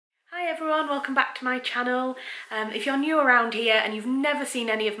everyone, welcome back to my channel. If you're new around here and you've never seen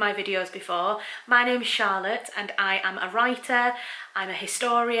any of my videos before, my name is Charlotte and I am a writer, I'm a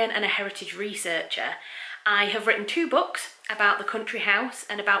historian and a heritage researcher. I have written 2 books about the country house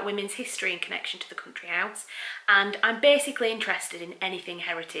and about women's history in connection to the country house, and I'm basically interested in anything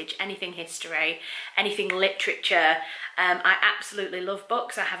heritage, anything history, anything literature. I absolutely love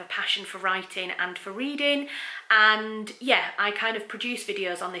books. I have a passion for writing and for reading, and yeah, I kind of produce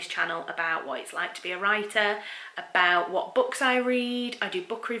videos on this channel about what it's like to be a writer, about what books I read. I do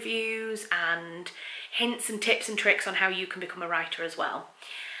book reviews and hints and tips and tricks on how you can become a writer as well.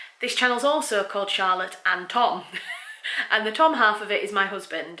 This channel's also called Charlotte and Tom. And the Tom half of it is my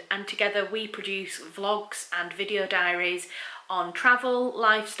husband, and together we produce vlogs and video diaries on travel,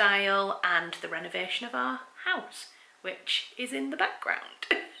 lifestyle and the renovation of our house, which is in the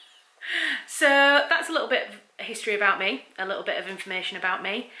background. So that's a little bit of history about me, a little bit of information about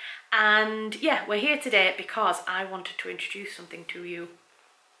me, and yeah, we're here today because I wanted to introduce something to you.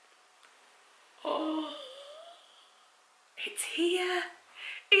 Oh, it's here!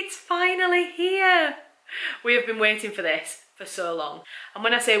 It's finally here! We have been waiting for this for so long. And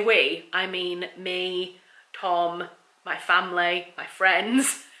when I say we, I mean me, Tom, my family, my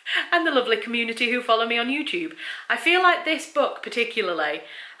friends, and the lovely community who follow me on YouTube. I feel like this book particularly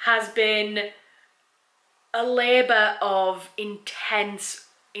has been a labour of intense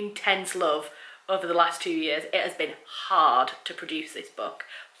love over the last 2 years. It has been hard to produce this book,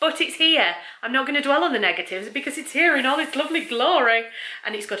 but it's here. I'm not going to dwell on the negatives because it's here in all its lovely glory.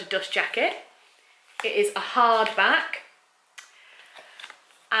 And it's got a dust jacket. It is a hardback,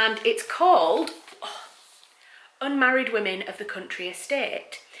 and it's called Unmarried Women of the Country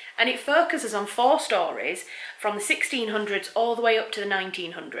Estate, and it focuses on 4 stories from the 1600s all the way up to the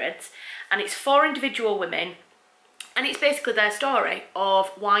 1900s, and it's 4 individual women, and it's basically their story of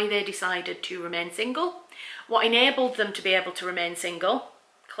why they decided to remain single, what enabled them to be able to remain single,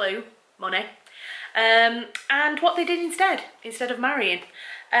 clue, money, and what they did instead of marrying.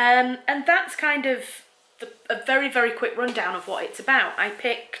 And that's kind of a very, very quick rundown of what it's about. I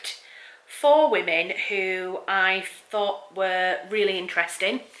picked 4 women who I thought were really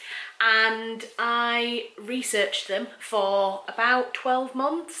interesting, and I researched them for about 12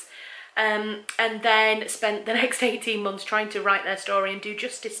 months and then spent the next 18 months trying to write their story and do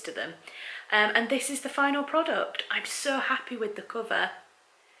justice to them. And this is the final product. I'm so happy with the cover.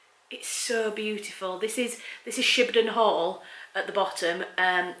 It's so beautiful. This is Shibden Hall at the bottom,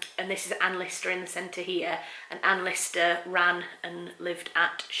 and this is Anne Lister in the centre here. And Anne Lister ran and lived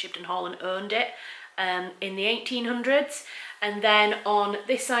at Shibden Hall and owned it in the 1800s. And then on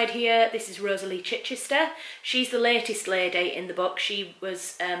this side here, this is Rosalie Chichester. She's the latest lady in the book. She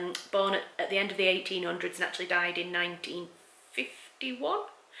was born at the end of the 1800s and actually died in 1951.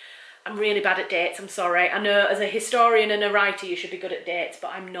 I'm really bad at dates, I'm sorry. I know as a historian and a writer you should be good at dates,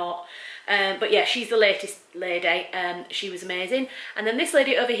 but I'm not. But yeah, she's the latest lady. She was amazing. And then this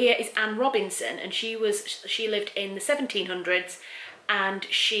lady over here is Anne Robinson, and she lived in the 1700s, and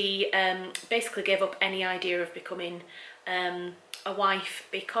she basically gave up any idea of becoming a wife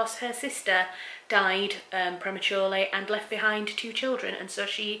because her sister died prematurely and left behind 2 children, and so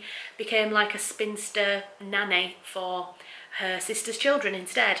she became like a spinster nanny for her sister's children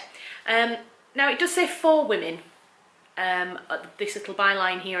instead. Now it does say 4 women, this little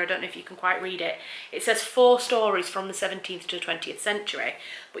byline here, I don't know if you can quite read it. It says 4 stories from the 17th to 20th century,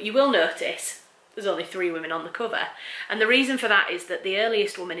 but you will notice there's only 3 women on the cover. And the reason for that is that the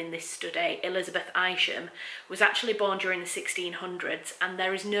earliest woman in this study, Elizabeth Isham, was actually born during the 1600s, and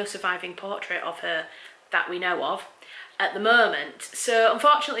there is no surviving portrait of her that we know of at the moment, so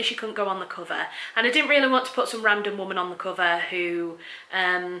unfortunately she couldn't go on the cover. And I didn't really want to put some random woman on the cover who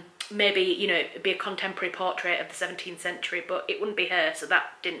maybe, you know, be a contemporary portrait of the 17th century, but it wouldn't be her, so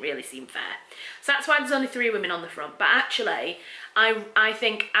that didn't really seem fair. So that's why there's only 3 women on the front. But actually I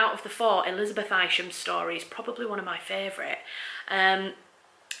think out of the 4, Elizabeth Isham's story is probably one of my favourite.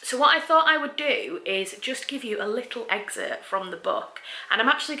 So what I thought I would do is just give you a little excerpt from the book, and I'm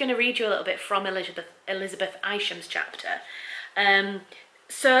actually going to read you a little bit from Elizabeth Isham's chapter.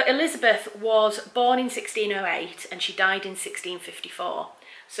 So Elizabeth was born in 1608 and she died in 1654.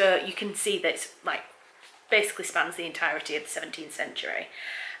 So you can see that it's like basically spans the entirety of the 17th century.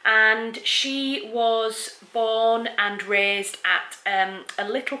 And she was born and raised at a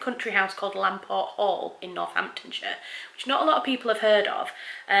little country house called Lamport Hall in Northamptonshire, which not a lot of people have heard of.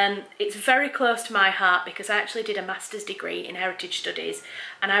 It's very close to my heart because I actually did a master's degree in heritage studies,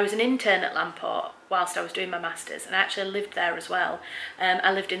 and I was an intern at Lamport whilst I was doing my master's, and I actually lived there as well.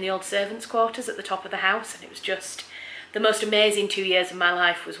 I lived in the old servants' quarters at the top of the house, and it was just the most amazing 2 years of my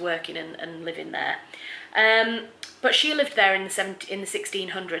life was working and living there. But she lived there in the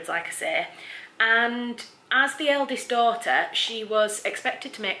 1600s, like I say, and as the eldest daughter, she was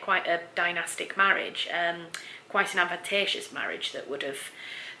expected to make quite a dynastic marriage, quite an advantageous marriage that would have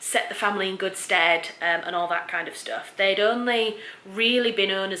set the family in good stead, and all that kind of stuff. They'd only really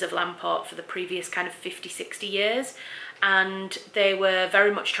been owners of Lamport for the previous kind of 50-60 years, and they were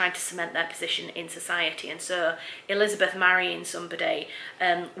very much trying to cement their position in society. And so Elizabeth marrying somebody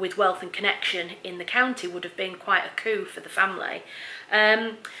with wealth and connection in the county would have been quite a coup for the family.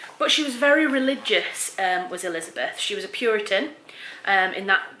 But she was very religious, was Elizabeth. She was a Puritan in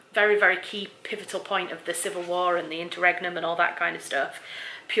that very, very key pivotal point of the Civil War and the interregnum and all that kind of stuff.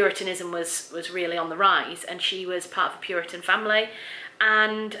 Puritanism was really on the rise, and she was part of a Puritan family,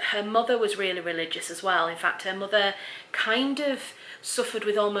 and her mother was really religious as well. In fact, her mother kind of suffered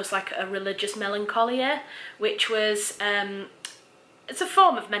with almost like a religious melancholia, which was it's a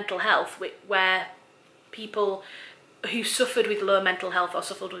form of mental health where people who suffered with low mental health or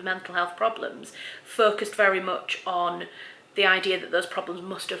suffered with mental health problems focused very much on the idea that those problems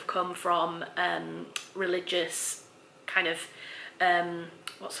must have come from religious kind of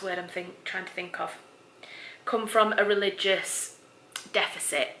what's the word I'm trying to think of? Come from a religious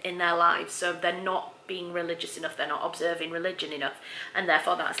deficit in their lives. So they're not being religious enough, they're not observing religion enough, and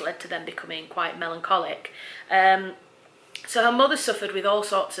therefore that's led to them becoming quite melancholic. So her mother suffered with all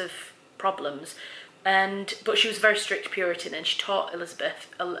sorts of problems, but she was a very strict Puritan, and she taught Elizabeth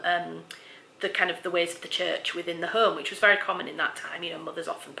the kind of the ways of the church within the home, which was very common in that time. You know, mothers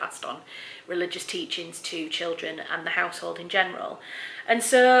often passed on religious teachings to children and the household in general. And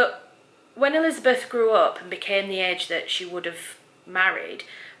so when Elizabeth grew up and became the age that she would have married,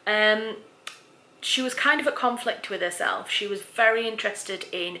 she was kind of at conflict with herself. She was very interested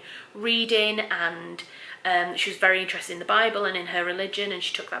in reading, and she was very interested in the Bible and in her religion, and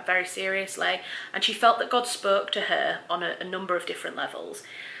she took that very seriously. And she felt that God spoke to her on a number of different levels.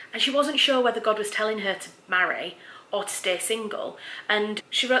 And she wasn't sure whether God was telling her to marry or to stay single. And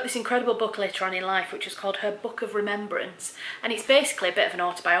she wrote this incredible book later on in life, which was called her Book of Remembrance. And it's basically a bit of an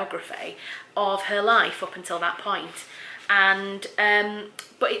autobiography of her life up until that point. And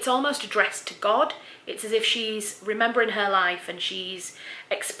but it's almost addressed to God. It's as if she's remembering her life, and she's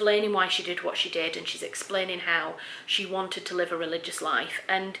explaining why she did what she did, and she's explaining how she wanted to live a religious life.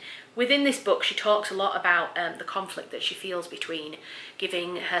 And within this book, she talks a lot about the conflict that she feels between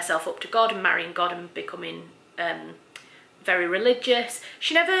giving herself up to God and marrying God and becoming very religious.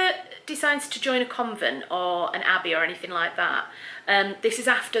 She never decides to join a convent or an abbey or anything like that. This is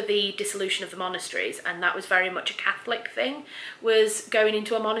after the dissolution of the monasteries, and that was very much a Catholic thing, was going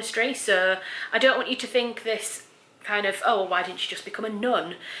into a monastery. So I don't want you to think this kind of, oh, well, why didn't she just become a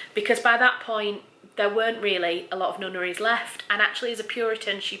nun? Because by that point, there weren't really a lot of nunneries left, and actually as a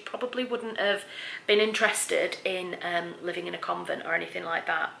Puritan she probably wouldn't have been interested in living in a convent or anything like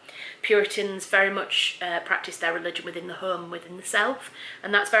that. Puritans very much practiced their religion within the home, within the self,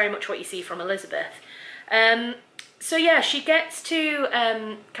 and that's very much what you see from Elizabeth. So yeah, she gets to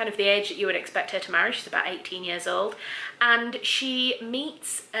kind of the age that you would expect her to marry. She's about 18 years old, and she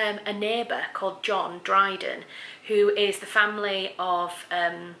meets a neighbour called John Dryden, who is the family of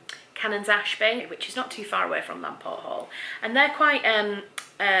Canons Ashby, which is not too far away from Lamport Hall, and they're quite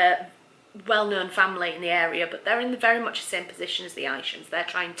a well-known family in the area, but they're in very much the same position as the Ishams. They're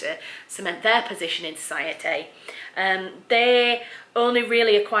trying to cement their position in society. They only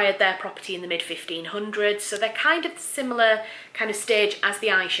really acquired their property in the mid-1500s, so they're kind of similar kind of stage as the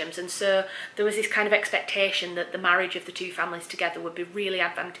Ishams, and so there was this kind of expectation that the marriage of the two families together would be really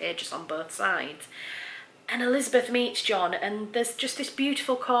advantageous on both sides. And Elizabeth meets John, and there's just this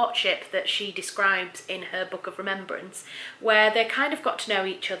beautiful courtship that she describes in her Book of Remembrance, where they kind of got to know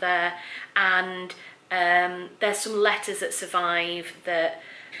each other, and there's some letters that survive that,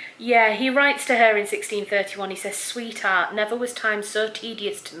 yeah, he writes to her in 1631, he says, "Sweetheart, never was time so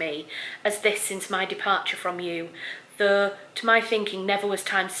tedious to me as this since my departure from you, though to my thinking never was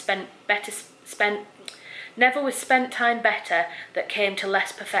time spent time better that came to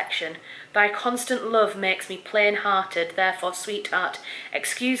less perfection. Thy constant love makes me plain-hearted, therefore, sweetheart,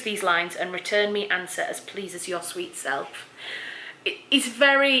 excuse these lines and return me answer as pleases your sweet self." It's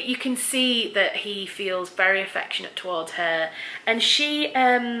very, you can see that he feels very affectionate towards her, and she's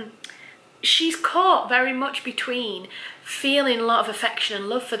caught very much between feeling a lot of affection and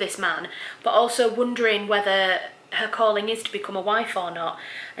love for this man, but also wondering whether her calling is to become a wife or not.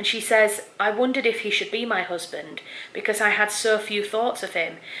 And she says, "I wondered if he should be my husband, because I had so few thoughts of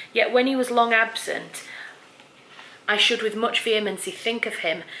him. Yet when he was long absent, I should with much vehemency think of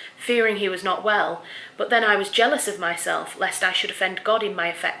him, fearing he was not well, but then I was jealous of myself, lest I should offend God in my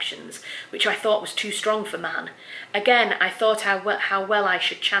affections, which I thought was too strong for man. Again, I thought how well I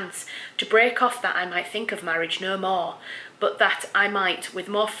should chance to break off, that I might think of marriage no more, but that I might with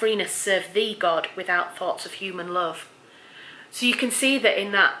more freeness serve thee, God, without thoughts of human love. So you can see that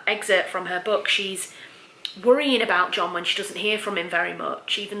in that excerpt from her book, she's worrying about John when she doesn't hear from him very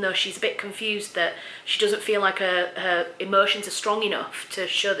much, even though she's a bit confused that she doesn't feel like her emotions are strong enough to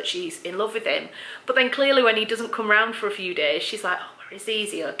show that she's in love with him. But then clearly when he doesn't come round for a few days, she's like, oh, where is he?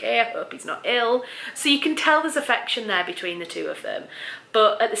 Is he okay? I hope he's not ill. So you can tell there's affection there between the two of them.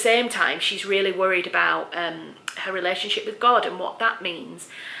 But at the same time, she's really worried about her relationship with God and what that means.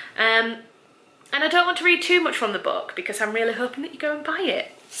 And I don't want to read too much from the book because I'm really hoping that you go and buy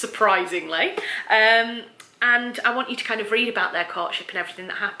it, surprisingly. And I want you to kind of read about their courtship and everything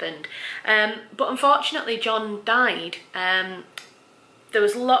that happened. But unfortunately, John died. There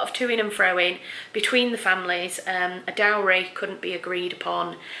was a lot of toing and froing between the families. A dowry couldn't be agreed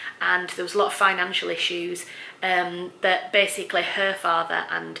upon, and there was a lot of financial issues that basically her father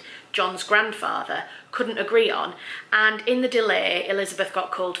and John's grandfather couldn't agree on. And in the delay, Elizabeth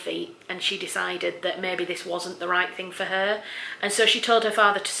got cold feet, and she decided that maybe this wasn't the right thing for her. And so she told her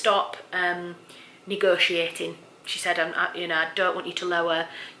father to stop negotiating. She said, I don't want you to lower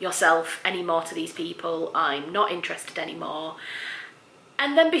yourself anymore to these people. I'm not interested anymore.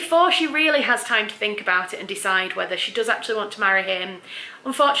 And then before she really has time to think about it and decide whether she does actually want to marry him,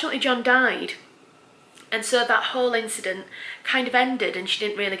 unfortunately John died. And so that whole incident kind of ended, and she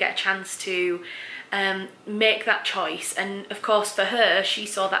didn't really get a chance to make that choice. And of course for her, she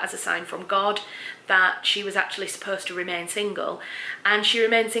saw that as a sign from God that she was actually supposed to remain single, and she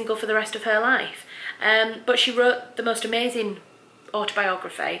remained single for the rest of her life. But she wrote the most amazing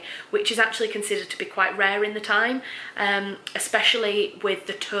autobiography, which is actually considered to be quite rare in the time, especially with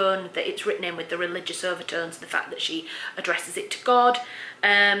the tone that it's written in, with the religious overtones, the fact that she addresses it to God.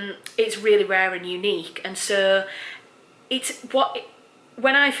 It's really rare and unique. And so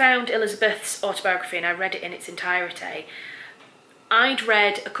when I found Elizabeth's autobiography and I read it in its entirety, I'd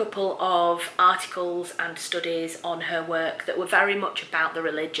read a couple of articles and studies on her work that were very much about the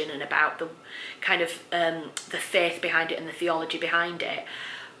religion and about the kind of the faith behind it and the theology behind it.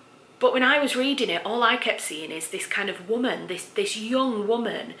 But when I was reading it, all I kept seeing is this kind of woman, this young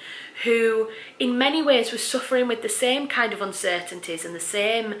woman who in many ways was suffering with the same kind of uncertainties and the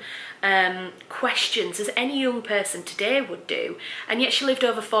same questions as any young person today would do. And yet she lived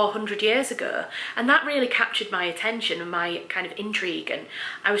over 400 years ago. And that really captured my attention and my kind of intrigue. And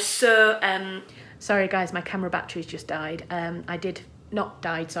I was so... Sorry guys, my camera battery's just died.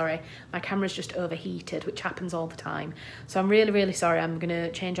 My camera's just overheated, which happens all the time. So I'm really, really sorry. I'm going to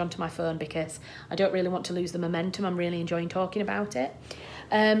change onto my phone because I don't really want to lose the momentum. I'm really enjoying talking about it.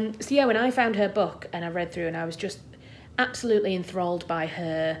 So yeah, when I found her book and I read through, and I was just absolutely enthralled by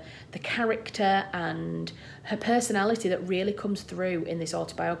her, the character and her personality that really comes through in this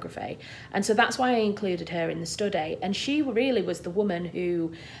autobiography. And so that's why I included her in the study. And she really was the woman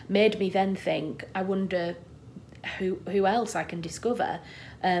who made me then think, I wonder who else I can discover,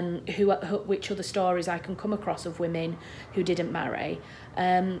 which other stories I can come across of women who didn't marry.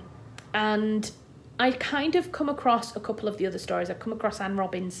 And I kind of come across a couple of the other stories. I've come across Anne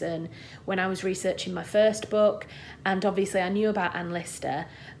Robinson when I was researching my first book, and obviously I knew about Anne Lister.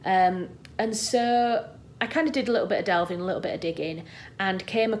 And so I kind of did a little bit of delving, a little bit of digging, and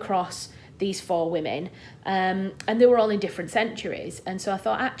came across these four women, and they were all in different centuries. And so I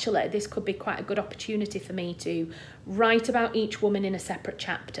thought, actually, this could be quite a good opportunity for me to write about each woman in a separate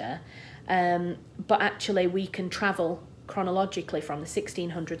chapter, but actually we can travel chronologically from the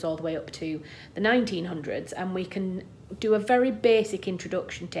 1600s all the way up to the 1900s, and we can do a very basic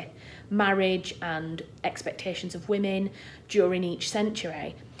introduction to marriage and expectations of women during each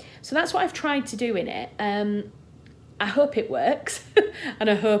century. So that's what I've tried to do in it. I hope it works, and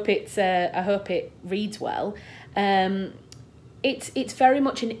I hope it reads well. It's very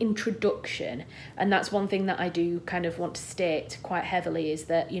much an introduction, and that's one thing that I do kind of want to state quite heavily, is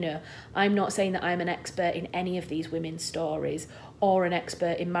that, you know, I'm not saying that I'm an expert in any of these women's stories or an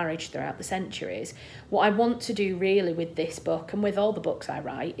expert in marriage throughout the centuries. What I want to do really with this book, and with all the books I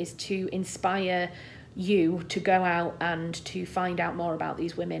write, is to inspire you to go out and to find out more about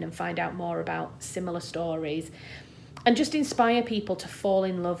these women and find out more about similar stories, and just inspire people to fall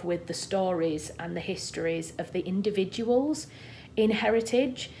in love with the stories and the histories of the individuals in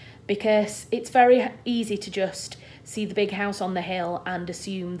heritage, because it's very easy to just see the big house on the hill and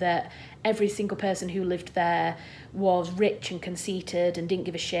assume that every single person who lived there was rich and conceited and didn't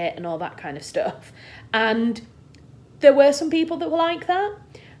give a shit and all that kind of stuff. And there were some people that were like that,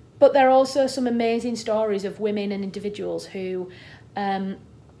 but there are also some amazing stories of women and individuals who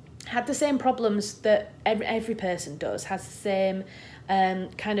had the same problems that every person does, has the same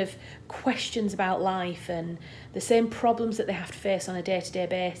kind of questions about life and the same problems that they have to face on a day-to-day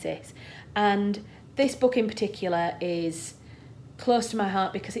basis. And this book in particular is close to my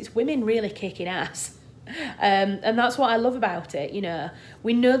heart because it's women really kicking ass. And that's what I love about it. You know,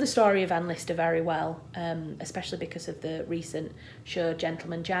 we know the story of Anne Lister very well, especially because of the recent show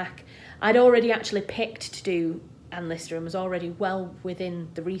Gentleman Jack. I'd already actually picked to do Anne Lister and was already well within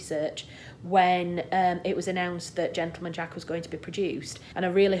the research when it was announced that Gentleman Jack was going to be produced. And I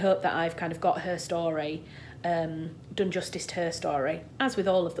really hope that I've kind of got her story, done justice to her story, as with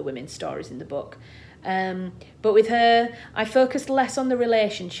all of the women's stories in the book. But with her, I focused less on the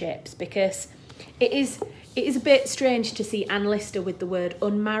relationships because it is a bit strange to see Anne Lister with the word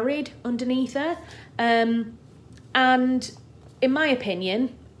unmarried underneath her. And in my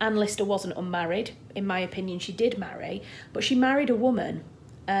opinion, Anne Lister wasn't unmarried. In my opinion, she did marry, but she married a woman.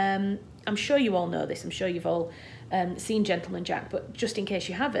 I'm sure you all know this. I'm sure you've all seen Gentleman Jack, but just in case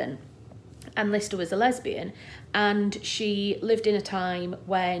you haven't, Anne Lister was a lesbian, and she lived in a time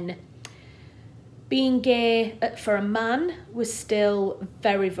when being gay for a man was still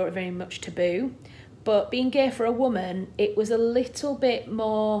very, very, very much taboo, but being gay for a woman, it was a little bit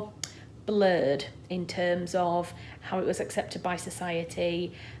more blurred in terms of how it was accepted by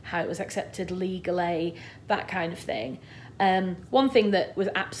society, how it was accepted legally, that kind of thing. One thing that was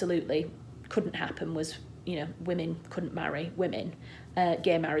absolutely couldn't happen was, you know, women couldn't marry women.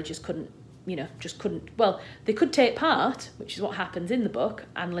 Gay marriages couldn't, you know, just couldn't, well, they could take part, which is what happens in the book.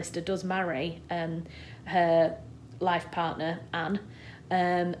 Anne Lister does marry her life partner, Anne,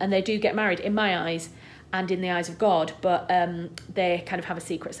 and they do get married, in my eyes, and in the eyes of God, but they kind of have a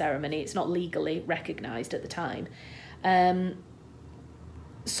secret ceremony. It's not legally recognised at the time.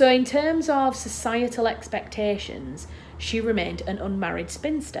 So in terms of societal expectations, she remained an unmarried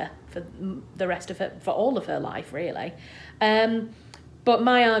spinster for the rest of her, for all of her life, really. But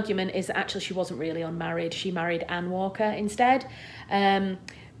my argument is that actually she wasn't really unmarried. She married Anne Walker instead.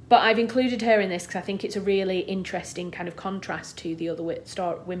 But I've included her in this because I think it's a really interesting kind of contrast to the other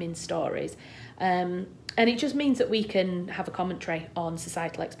women's stories. And it just means that we can have a commentary on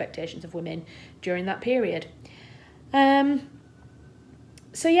societal expectations of women during that period.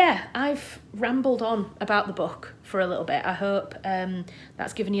 So yeah, I've rambled on about the book for a little bit. I hope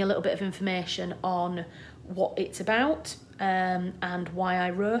that's given you a little bit of information on what it's about, and why I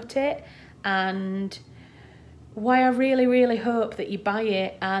wrote it, and why I really, really hope that you buy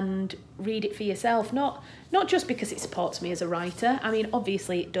it and read it for yourself. Not just because it supports me as a writer. I mean,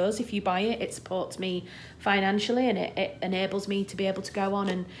 obviously it does. If you buy it, it supports me financially, and it enables me to be able to go on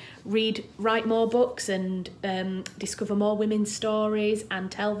and write more books and discover more women's stories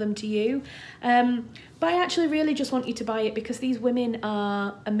and tell them to you. But I actually really just want you to buy it because these women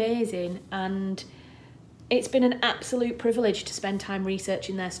are amazing, and it's been an absolute privilege to spend time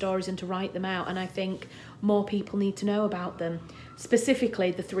researching their stories and to write them out, and I think more people need to know about them.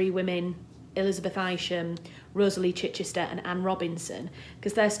 Specifically the three women, Elizabeth Isham, Rosalie Chichester and Anne Robinson,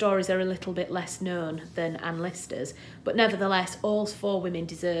 because their stories are a little bit less known than Anne Lister's, but nevertheless all four women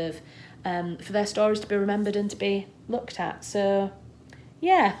deserve for their stories to be remembered and to be looked at. So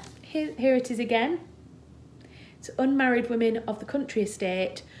yeah, here it is again. It's Unmarried Women of the Country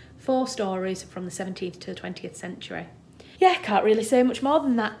Estate, 4 stories from the 17th to the 20th century. Yeah, can't really say much more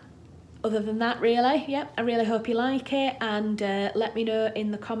than that. Other than that, really, yeah, I really hope you like it, and let me know in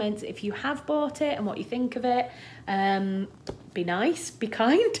the comments if you have bought it and what you think of it. Be nice, be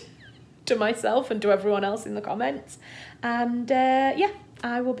kind to myself and to everyone else in the comments. And yeah,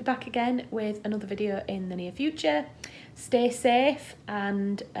 I will be back again with another video in the near future. Stay safe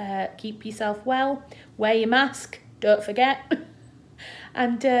and keep yourself well. Wear your mask, don't forget.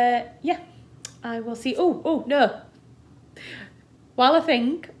 And yeah, I will see. Oh no. While I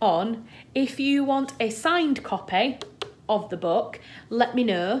think on, if you want a signed copy of the book, let me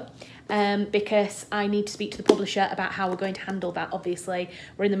know, because I need to speak to the publisher about how we're going to handle that. Obviously,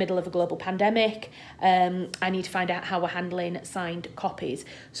 we're in the middle of a global pandemic. I need to find out how we're handling signed copies.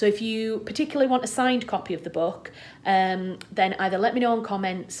 So if you particularly want a signed copy of the book, then either let me know in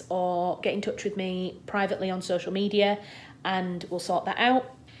comments or get in touch with me privately on social media and we'll sort that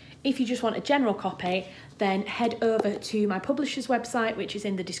out. If you just want a general copy, then head over to my publisher's website, which is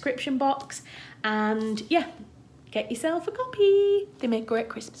in the description box, and yeah, get yourself a copy. They make great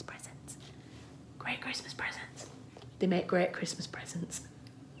Christmas presents. Great Christmas presents. They make great Christmas presents.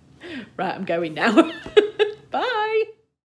 Right, I'm going now. Bye.